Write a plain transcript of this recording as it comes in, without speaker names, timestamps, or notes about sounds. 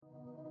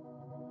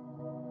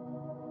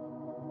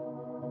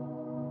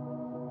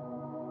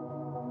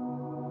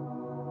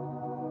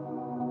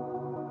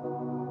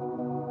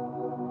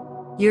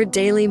Your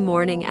daily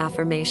morning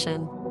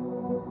affirmation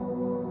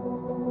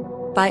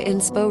by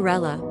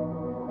Insporella.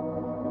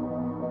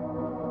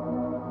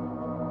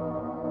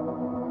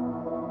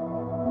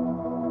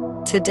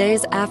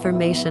 Today's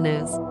affirmation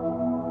is: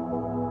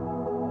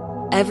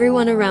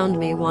 everyone around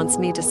me wants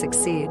me to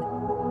succeed.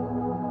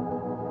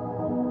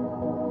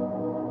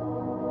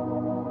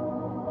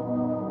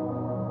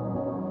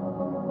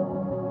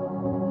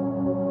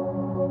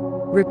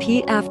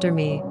 Repeat after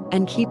me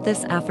and keep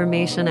this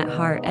affirmation at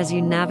heart as you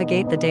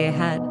navigate the day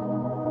ahead.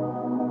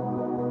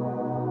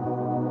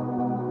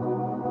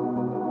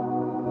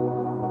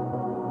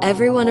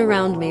 Everyone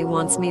around me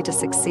wants me to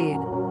succeed.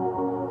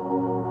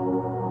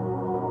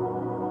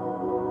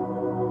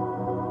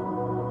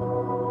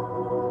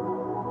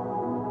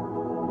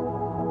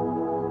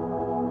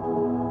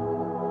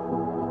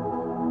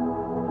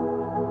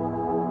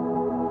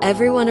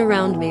 Everyone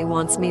around me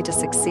wants me to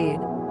succeed.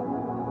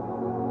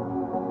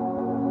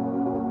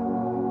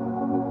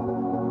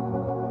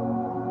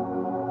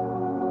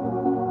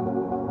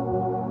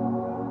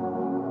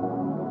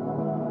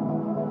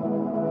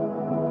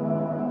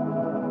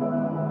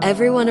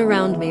 Everyone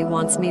around me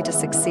wants me to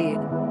succeed.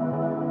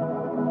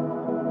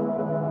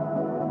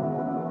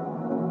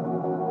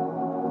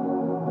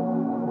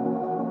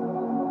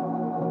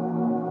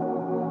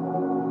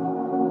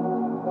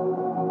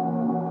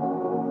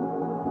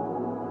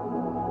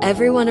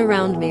 Everyone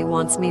around me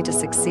wants me to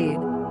succeed.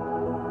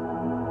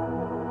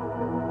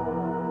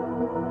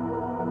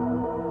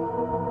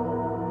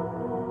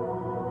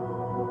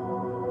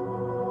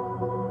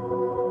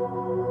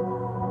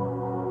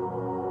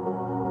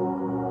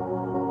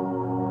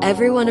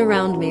 Everyone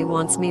around me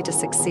wants me to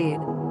succeed.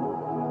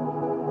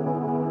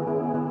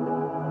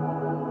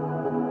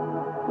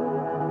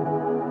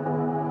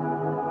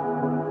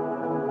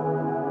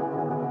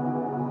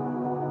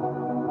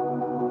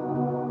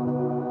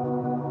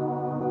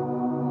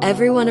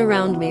 Everyone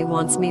around me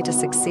wants me to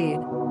succeed.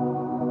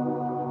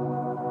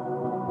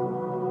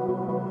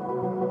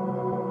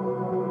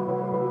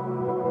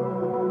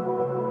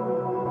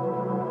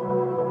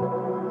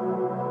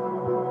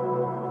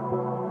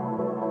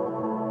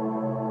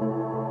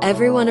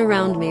 Everyone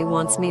around me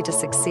wants me to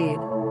succeed.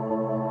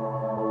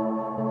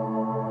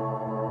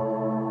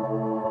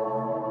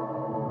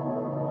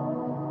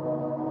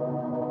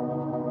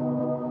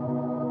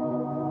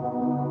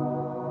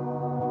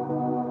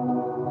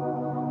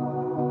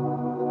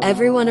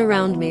 Everyone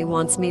around me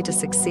wants me to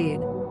succeed.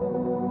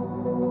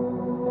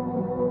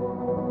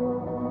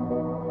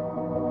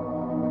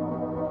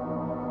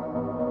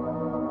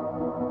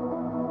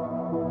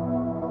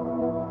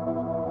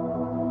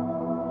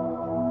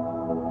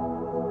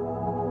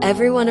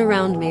 Everyone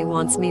around me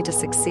wants me to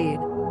succeed.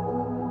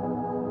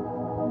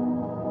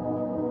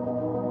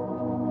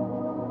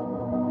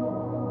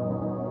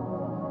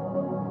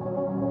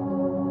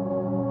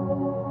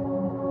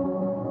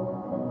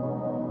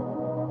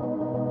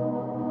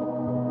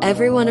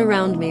 Everyone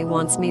around me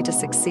wants me to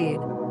succeed.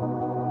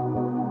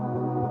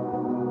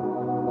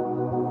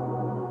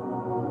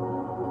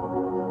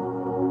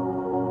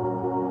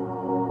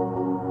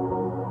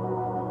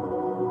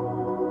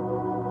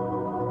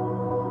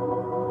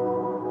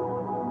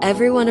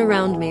 Everyone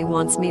around me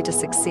wants me to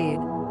succeed.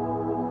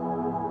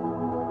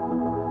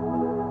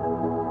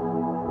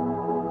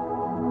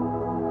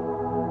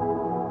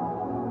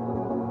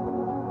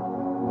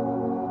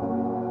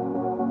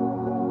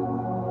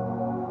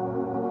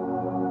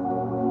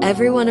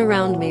 Everyone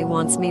around me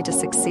wants me to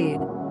succeed.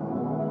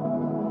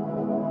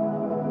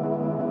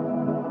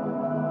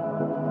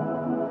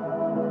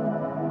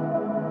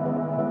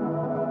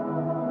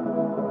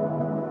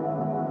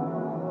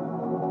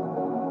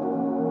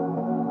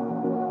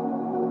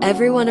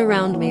 Everyone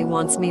around me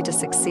wants me to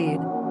succeed.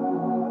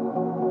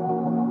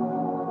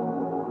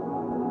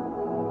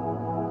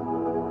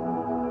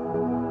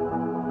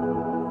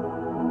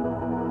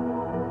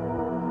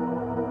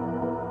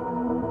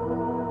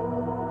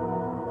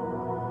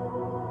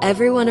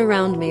 Everyone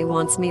around me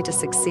wants me to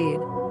succeed.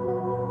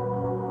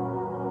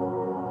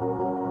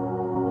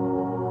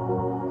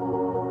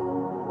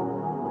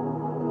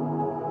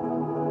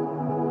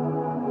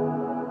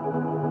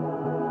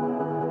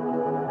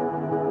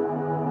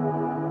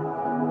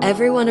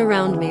 Everyone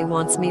around me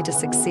wants me to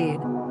succeed.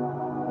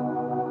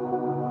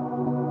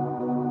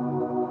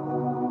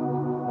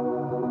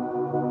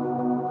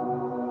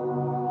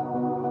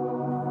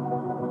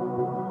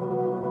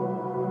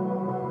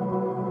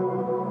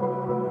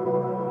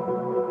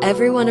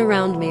 Everyone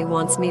around me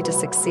wants me to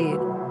succeed.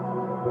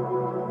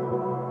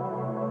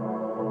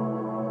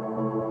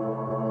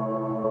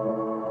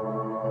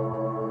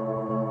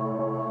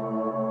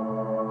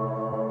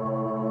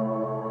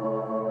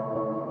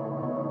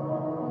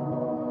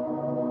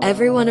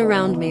 Everyone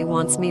around me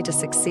wants me to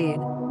succeed.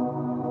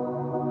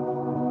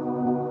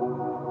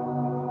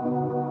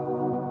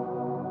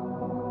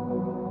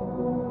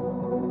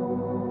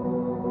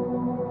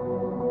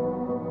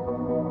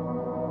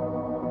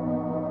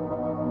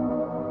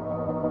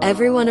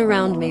 Everyone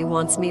around me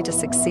wants me to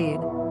succeed.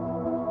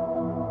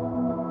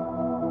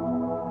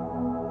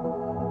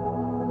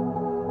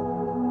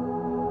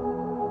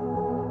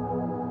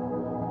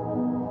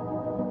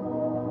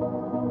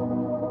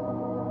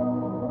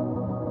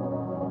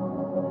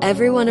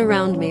 Everyone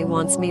around me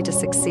wants me to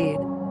succeed.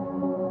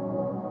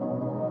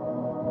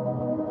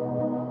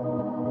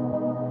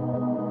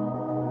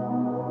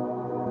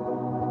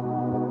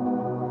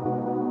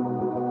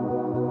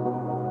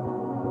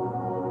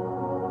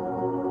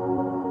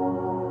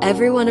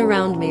 Everyone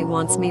around me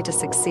wants me to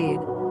succeed.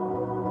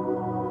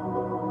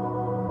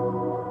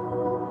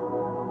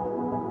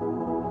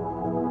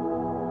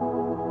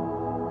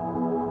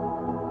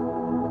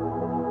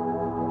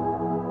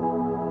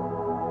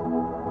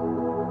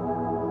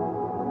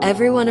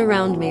 Everyone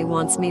around me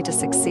wants me to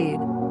succeed.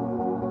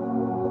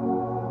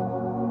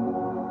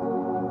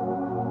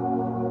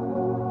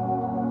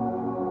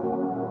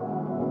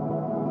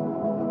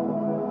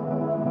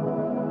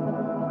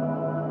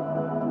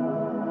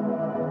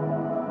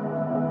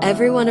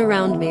 Everyone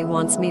around me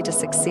wants me to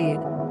succeed.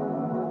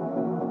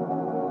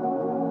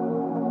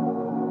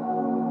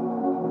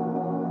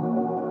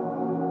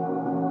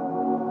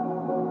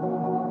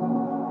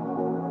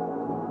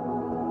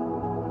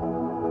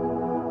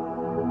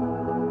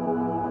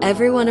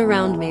 Everyone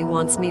around me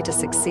wants me to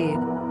succeed.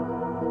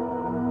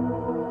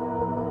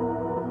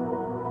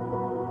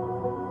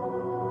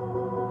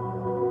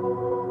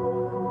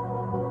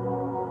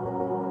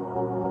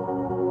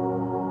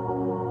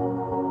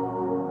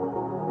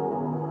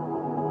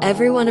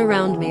 Everyone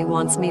around me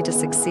wants me to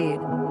succeed.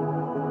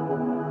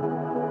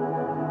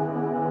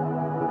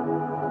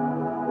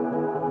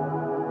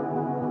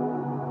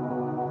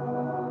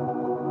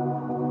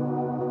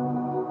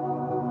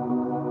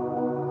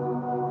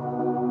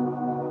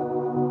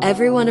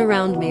 Everyone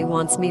around me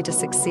wants me to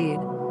succeed.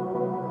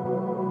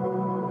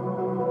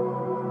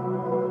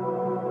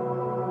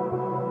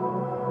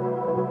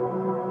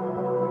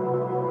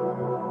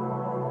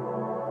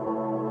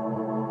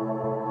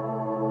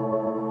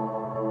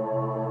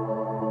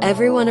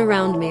 Everyone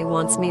around me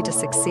wants me to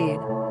succeed.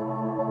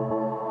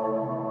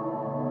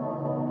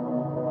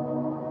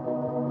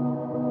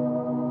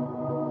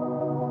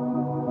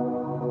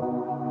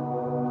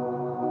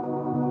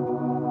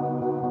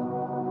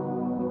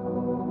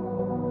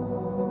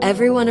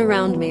 Everyone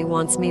around me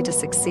wants me to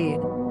succeed.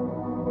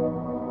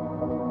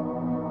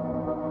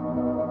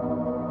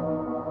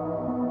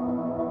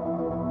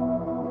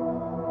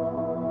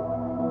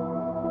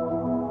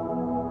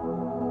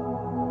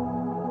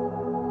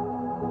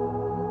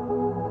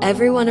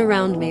 Everyone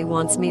around me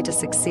wants me to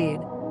succeed.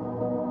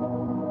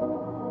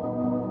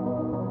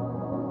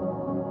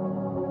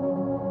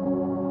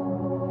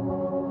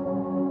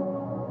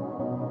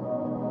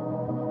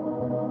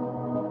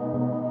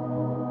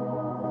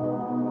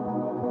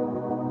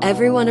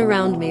 Everyone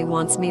around me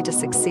wants me to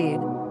succeed.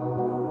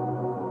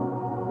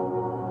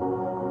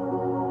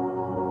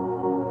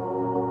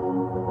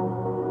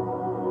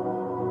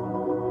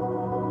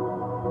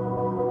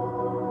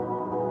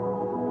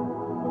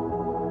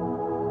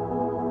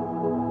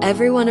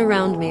 Everyone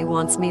around me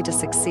wants me to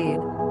succeed.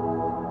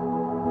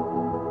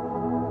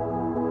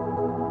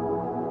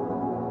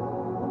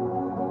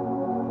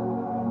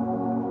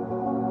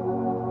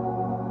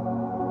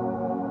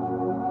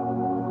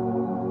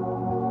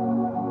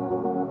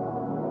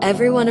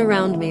 Everyone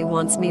around me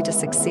wants me to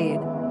succeed.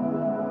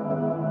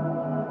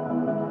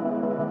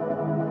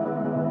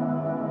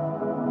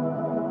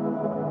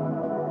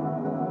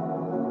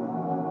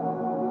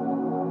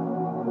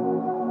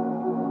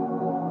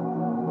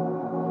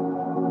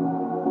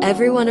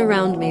 Everyone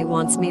around me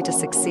wants me to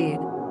succeed.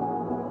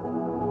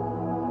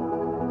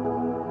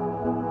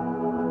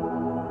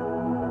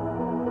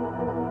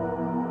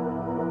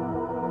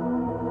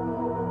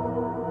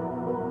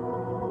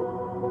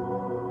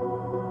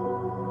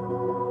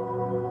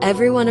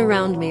 Everyone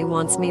around me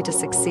wants me to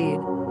succeed.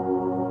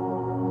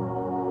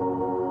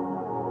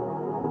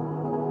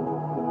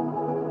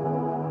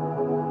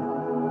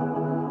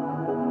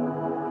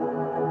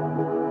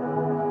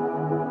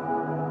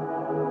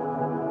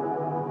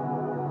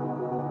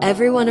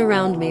 Everyone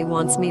around me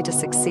wants me to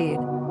succeed.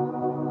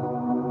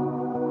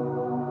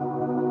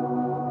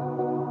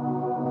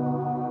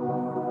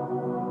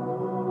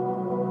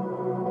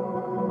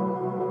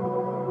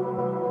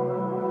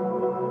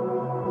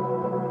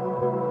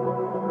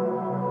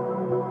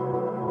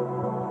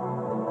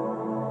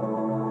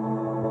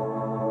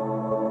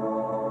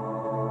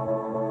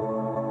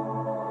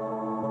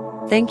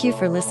 Thank you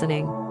for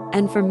listening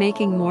and for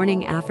making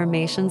morning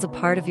affirmations a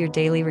part of your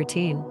daily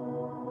routine.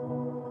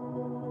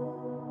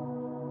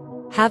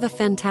 Have a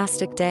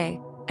fantastic day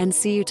and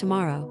see you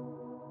tomorrow.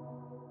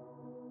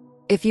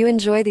 If you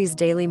enjoy these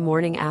daily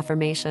morning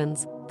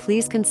affirmations,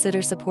 please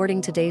consider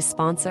supporting today's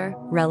sponsor,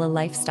 Rella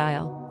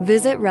Lifestyle.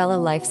 Visit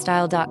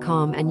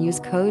rellalifestyle.com and use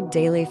code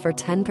DAILY for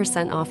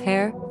 10% off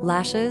hair,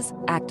 lashes,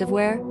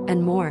 activewear,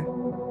 and more.